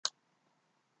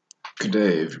Good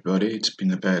day, everybody. It's been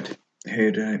a bad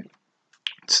hair day.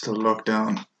 It's still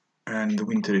lockdown and the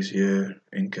winter is here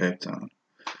in Cape Town.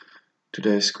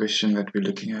 Today's question that we're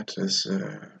looking at is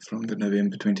from the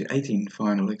November 2018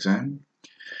 final exam.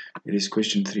 It is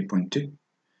question 3.2.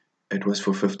 It was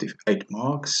for 58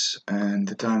 marks, and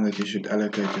the time that you should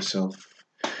allocate yourself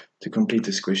to complete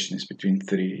this question is between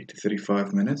 30 to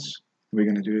 35 minutes. We're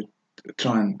going to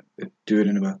try and do it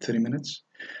in about 30 minutes.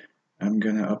 I'm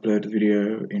going to upload the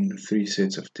video in 3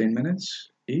 sets of 10 minutes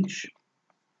each.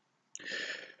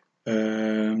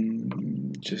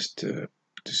 Just to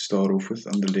start off with,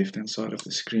 on the left hand side of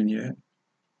the screen here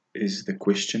is the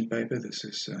question paper. This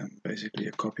is basically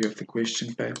a copy of the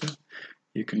question paper.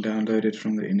 You can download it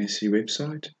from the NSC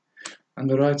website. On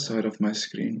the right side of my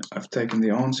screen, I've taken the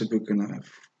answer book and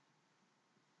I've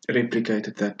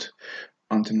replicated that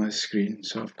onto my screen.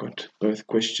 So I've got both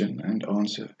question and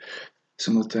answer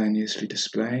simultaneously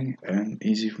displaying, and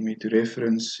easy for me to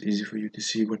reference, easy for you to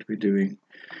see what we're doing.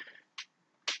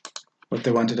 What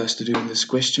they wanted us to do in this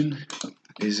question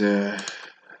is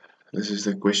this is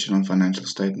the question on financial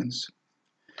statements.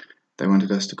 They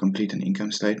wanted us to complete an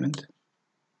income statement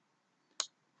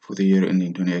for the year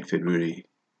ending 28 February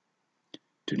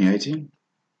 2018.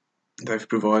 They've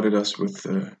provided us with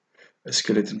a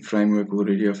skeleton framework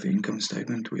already of the income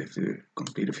statement. We have to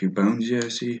complete a few bones here.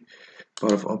 See,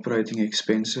 part of operating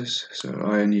expenses. So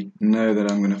I know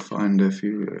that I'm going to find a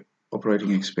few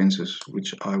operating expenses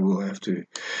which I will have to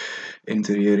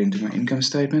enter here into my income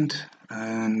statement,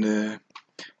 and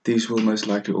these will most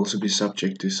likely also be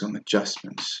subject to some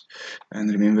adjustments.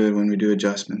 And remember, when we do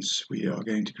adjustments, we are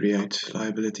going to create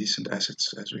liabilities and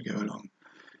assets as we go along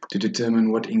to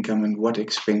determine what income and what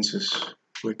expenses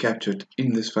were captured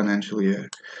in this financial year,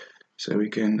 so we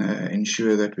can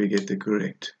ensure that we get the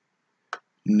correct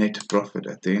net profit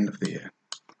at the end of the year.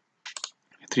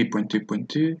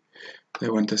 3.2.2, they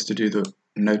want us to do the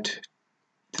note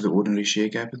to the ordinary share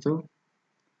capital,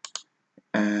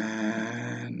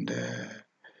 and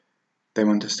they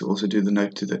want us to also do the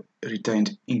note to the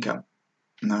retained income.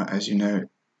 Now, as you know,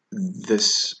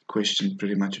 this question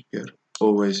pretty much appears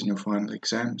always in your final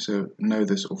exam, so know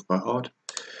this off by heart.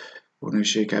 Ordinary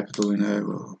share capital, we know,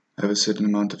 will have a certain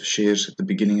amount of shares at the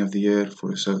beginning of the year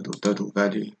for a certain total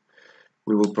value.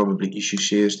 We will probably issue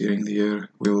shares during the year.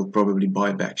 We will probably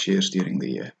buy back shares during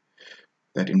the year.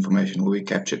 That information will be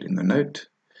captured in the note.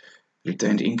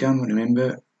 Retained income,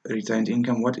 remember, retained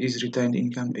income, what is retained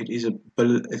income? It is a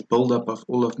build-up of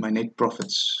all of my net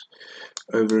profits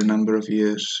over a number of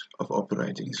years of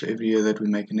operating. So every year that we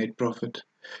make a net profit,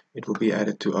 it will be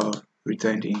added to our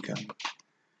retained income.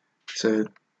 So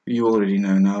you already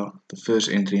know now, the first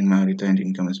entry in my retained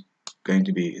income is going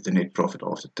to be the net profit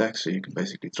after tax, so you can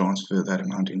basically transfer that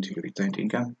amount into your retained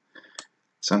income.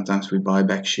 Sometimes we buy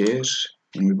back shares.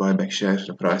 When we buy back shares at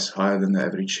a price higher than the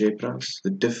average share price, the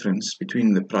difference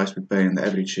between the price we pay and the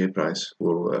average share price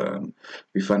will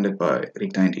be funded by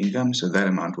retained income, so that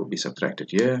amount will be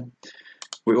subtracted here.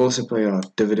 We also pay our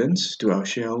dividends to our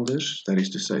shareholders, that is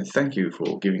to say, thank you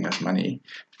for giving us money,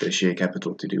 the share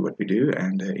capital, to do what we do,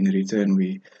 and in return,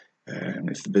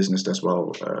 if the business does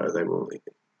well, they will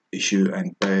issue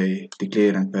and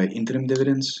declare and pay interim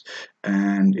dividends,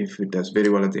 and if it does very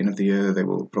well at the end of the year, they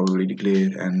will probably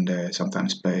declare and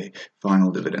sometimes pay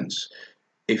final dividends.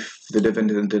 If the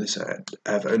dividends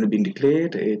have only been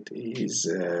declared, it is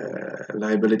a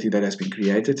liability that has been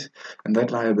created, and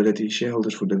that liability,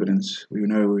 shareholders for dividends, we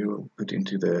know we will put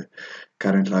into the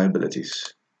current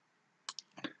liabilities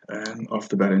of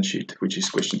the balance sheet, which is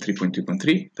question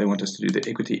 3.2.3. They want us to do the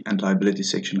equity and liability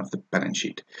section of the balance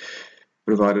sheet.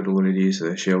 Provided already is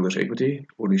the shareholders' equity,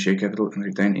 ordinary share capital, and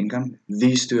retained income.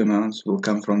 These two amounts will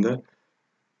come from the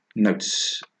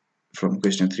notes from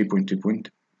question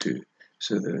 3.2.2.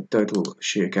 So the total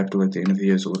share capital at the end of the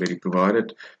year is already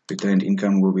provided. Retained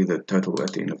income will be the total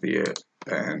at the end of the year,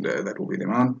 and that will be the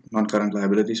amount. Non-current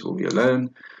liabilities will be a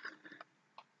loan.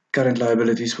 Current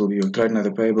liabilities will be your trade and other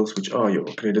payables, which are your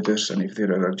creditors, and if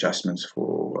there are adjustments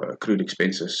for accrued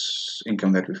expenses,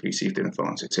 income that we've received in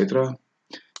advance, etc.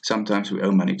 Sometimes we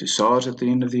owe money to SARS at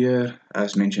the end of the year.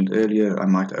 As mentioned earlier, I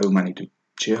might owe money to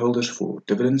shareholders for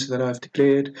dividends that I've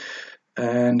declared.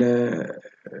 And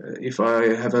if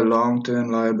I have a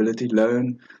long-term liability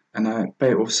loan and I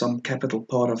pay off some capital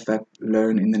part of that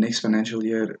loan in the next financial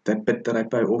year, that bit that I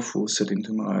pay off will sit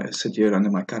here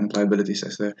under my current liabilities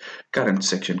as the current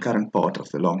section, current part of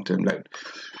the long-term loan.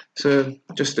 So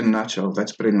just in a nutshell,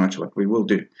 that's pretty much what we will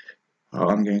do. How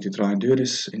I'm going to try and do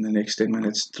this in the next 10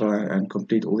 minutes, try and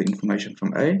complete all the information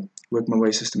from A, work my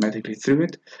way systematically through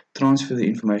it, transfer the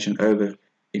information over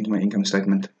into my income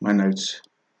statement, my notes,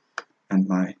 and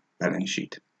my balance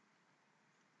sheet.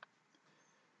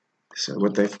 So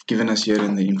what they've given us here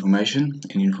in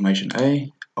information A,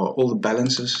 are all the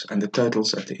balances and the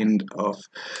totals at the end of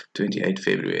 28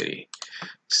 February.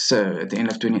 So at the end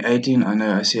of 2018,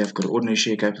 I see I've got ordinary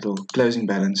share capital closing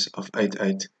balance of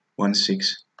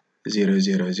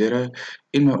 88,160,000.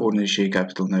 In my ordinary share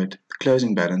capital note, the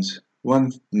closing balance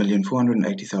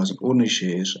 1,480,000 ordinary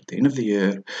shares at the end of the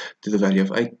year to the value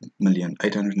of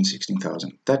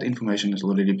 8,816,000. That information has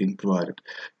already been provided.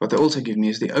 What they also give me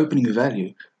is the opening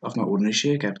value of my ordinary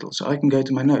share capital. So I can go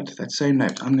to my note, that same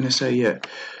note. I'm going to say here,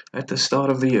 at the start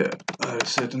of the year, a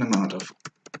certain amount of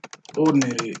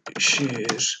ordinary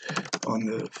shares on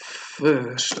the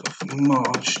 1st of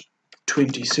March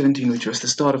 2017, which was the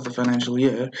start of the financial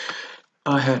year.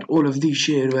 I had all of these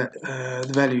shares,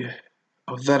 the value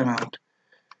of that amount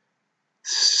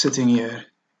sitting here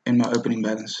in my opening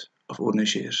balance of ordinary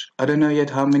shares. I don't know yet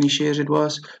how many shares it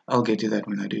was. I'll get to that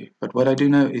when I do. But what I do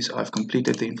know is I've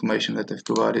completed the information that they've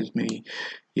provided me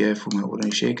here for my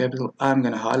ordinary share capital. I'm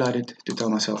going to highlight it to tell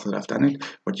myself that I've done it.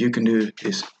 What you can do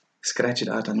is scratch it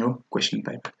out on your question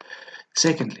paper.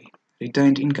 Secondly,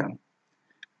 retained income.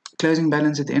 Closing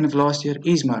balance at the end of last year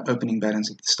is my opening balance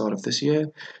at the start of this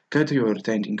year. Go to your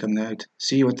retained income note,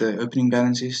 see what the opening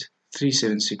balance is,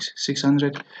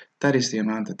 376,600. That is the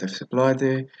amount that they've supplied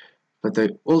there. But they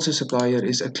also supply here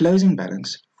is a closing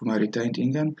balance for my retained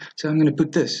income. So I'm going to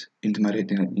put this into my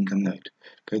retained income note.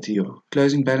 Go to your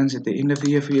closing balance at the end of the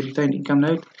year for your retained income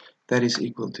note. That is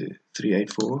equal to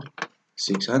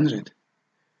 384,600.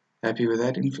 Happy with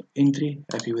that entry?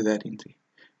 Happy with that entry.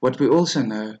 What we also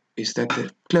know is that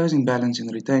the closing balance in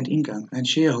retained income and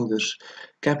shareholders'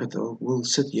 capital will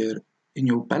sit here in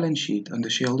your balance sheet under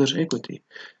shareholders' equity.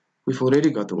 We've already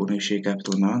got the ordinary share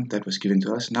capital amount that was given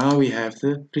to us. Now we have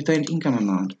the retained income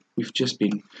amount. We've just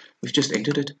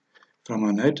entered it from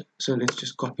our note. So let's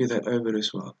just copy that over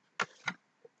as well.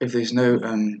 If there's no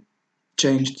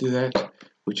change to that,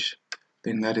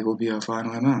 then that will be our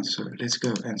final amount. So let's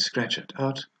go and scratch it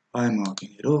out. I'm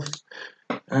marking it off.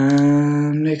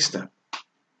 Next up,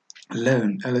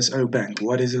 loan, LSO Bank.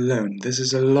 What is a loan? This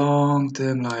is a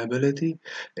long-term liability.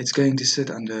 It's going to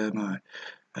sit under my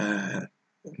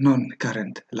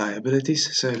non-current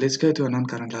liabilities. So let's go to our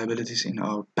non-current liabilities in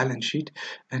our balance sheet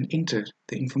and enter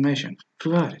the information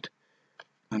provided.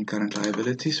 Non-current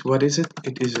liabilities, what is it?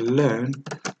 It is a loan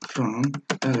from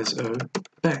LSO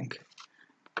Bank.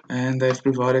 And they've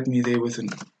provided me there with an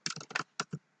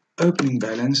opening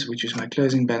balance, which is my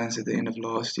closing balance at the end of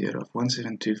last year of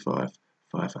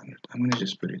 1,725,500. I'm going to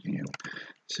just put it in here,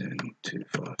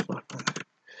 1,725,500.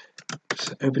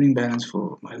 So opening balance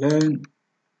for my loan,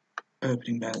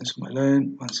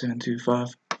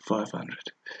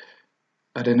 1,725,500.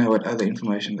 I don't know what other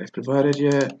information they've provided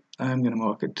here. I'm going to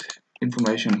mark it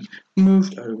information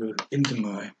moved over into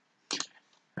my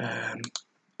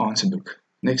answer book.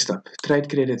 Next up, trade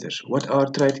creditors. What are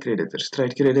trade creditors?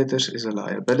 Trade creditors is a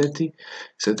liability,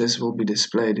 so this will be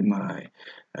displayed in my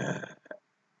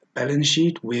balance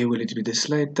sheet. Where will it be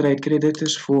displayed? Trade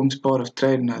creditors forms part of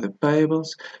trade and other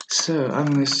payables. So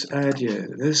I'm going to add here,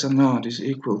 this amount is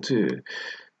equal to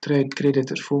trade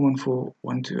creditors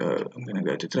 414,120. I'm going to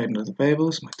go to trade and other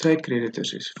payables. My trade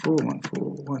creditors is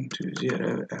 414,120,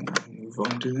 and I'll move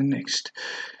on to the next.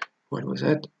 What was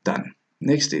that? Done.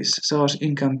 Next is SARS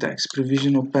income tax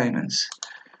provisional payments.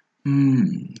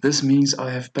 This means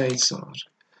I have paid SARS.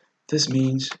 This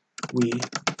means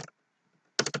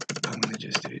I'm going to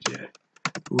just do it here.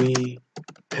 We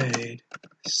paid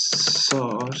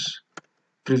SARS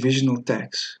provisional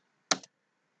tax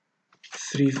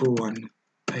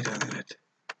 341,800.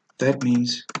 That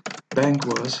means bank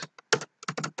was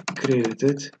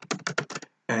credited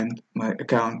and my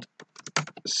account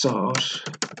SARS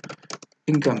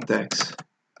income tax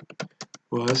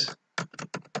was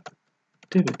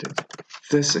debited.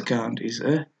 This account is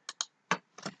a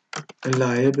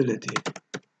liability,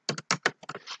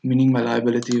 meaning my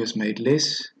liability was made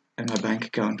less and my bank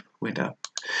account went up.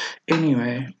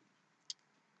 Anyway,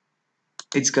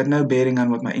 it's got no bearing on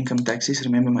what my income tax is.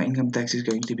 Remember, my income tax is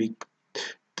going to be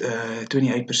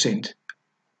 28%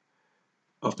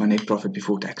 of my net profit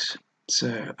before tax. So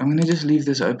I'm going to just leave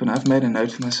this open. I've made a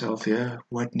note for myself here,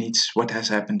 what has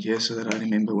happened here, so that I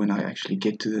remember when I actually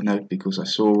get to the note, because I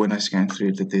saw when I scanned through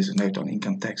it that there's a note on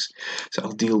income tax. So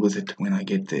I'll deal with it when I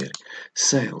get there.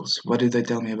 Sales. What did they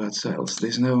tell me about sales?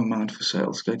 There's no amount for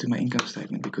sales. Go to my income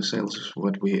statement, because sales is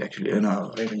what we actually earn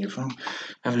our revenue from.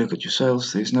 Have a look at your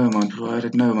sales. There's no amount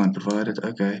provided. No amount provided.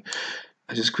 Okay.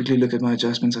 I just quickly look at my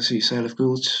adjustments. I see sale of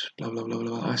goods, blah, blah, blah,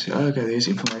 blah. I see, okay, there's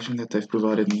information that they've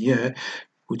provided me here.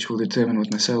 which will determine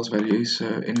what my sales value is. So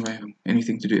anyway,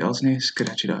 anything to do else now,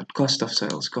 scratch it out. Cost of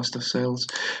sales. Cost of sales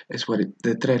is what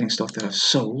the trading stock that I've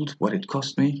sold, what it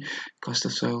cost me. Cost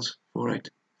of sales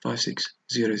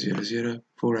 4856,000,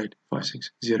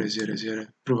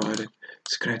 4856,000, provided.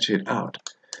 Scratch it out.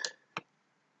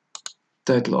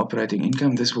 Total operating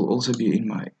income. This will also be in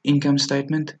my income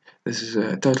statement. This is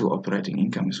total operating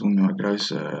income. This will be my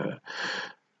gross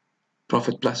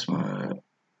profit plus my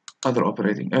other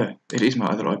operating. It is my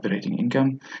other operating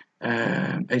income.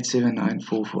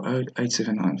 879,440.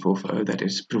 879,440. That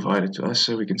is provided to us,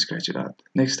 so we can scratch it out.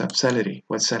 Next up, salary.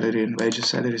 What's salary and wages?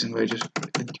 Salaries and wages.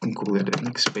 You can call that an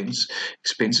expense.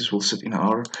 Expenses will sit in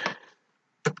our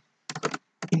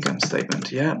income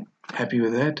statement. Yeah, happy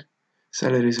with that.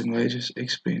 Salaries and wages,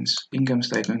 expense, income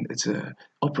statement. It's a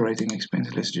operating expense.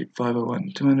 Let's do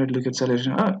 501, 200. Look at salaries.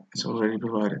 It's already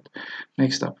provided.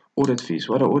 Next up, audit fees.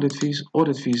 What are audit fees?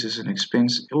 Audit fees is an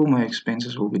expense. All my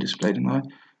expenses will be displayed in my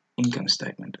income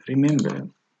statement. Remember,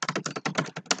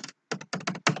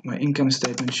 my income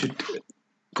statement should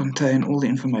contain all the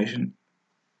information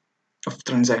of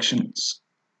transactions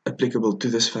applicable to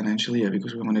this financial year,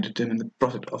 because we want to determine the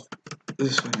profit of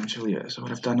this financial year. So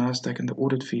what I've done now is taken the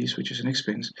audit fees, which is an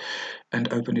expense,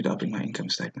 and opened it up in my income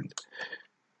statement.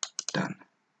 Done.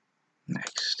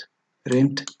 Next.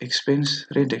 Rent expense.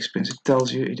 Rent expense, it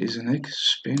tells you it is an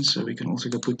expense, so we can also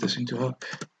go put this into our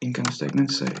income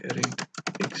statement. Say rent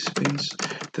expense.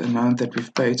 The amount that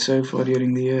we've paid so far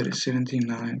during the year is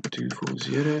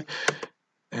 79,240.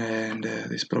 And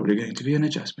there's probably going to be an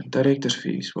adjustment. Directors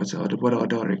fees. What are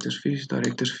directors fees?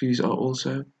 Directors fees are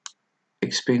also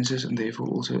expenses and therefore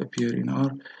also appear in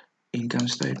our income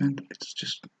statement. Let's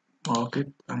just mark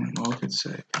it. I'm going to mark it.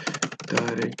 Say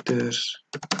directors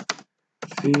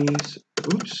fees.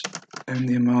 Oops. And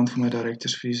the amount for my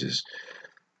directors fees is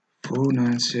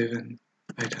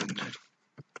 497,800.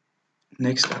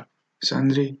 Next up,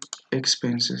 sundry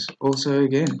expenses. Also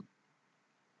again,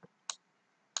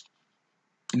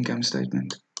 income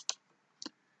statement.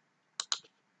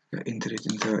 Enter it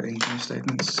into our income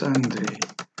statement. Sundry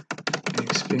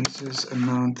expenses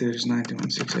amount there is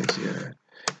 91,680.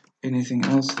 Anything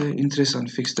else there? Interest on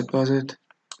fixed deposit.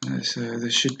 So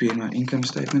this should be in my income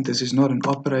statement. This is not an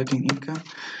operating income.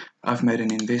 I've made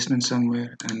an investment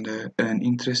somewhere and earn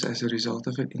interest as a result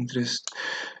of it. Interest.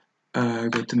 Go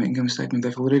to my income statement.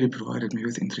 They've already provided me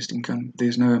with interest income.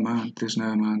 There's no amount. There's no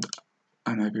amount.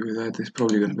 I'm happy with that. There's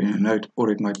probably going to be a note, or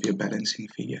it might be a balancing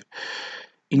figure.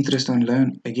 Interest on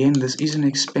loan. Again, this is an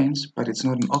expense, but it's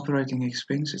not an operating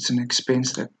expense. It's an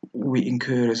expense that we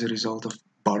incur as a result of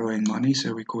borrowing money,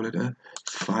 so we call it a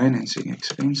financing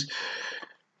expense.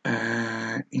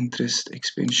 Interest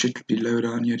expense should be low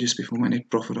down here just before my net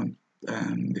profit on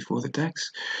before the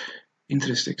tax.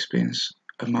 Interest expense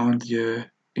amount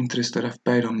here. Interest that I've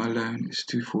paid on my loan is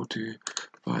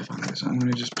 242,500. So I'm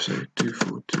going to just say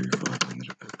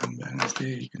 242,500 open balance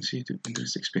there. You can see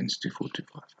interest expense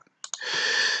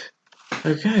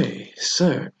 242,500. Okay,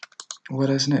 so what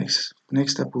is next?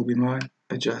 Next up will be my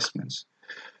adjustments.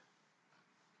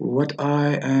 What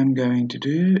I am going to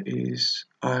do is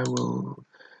I will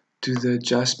do the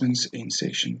adjustments in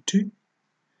section 2,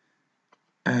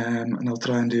 and I'll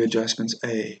try and do adjustments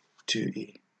A to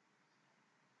E.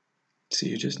 See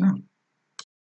you just now.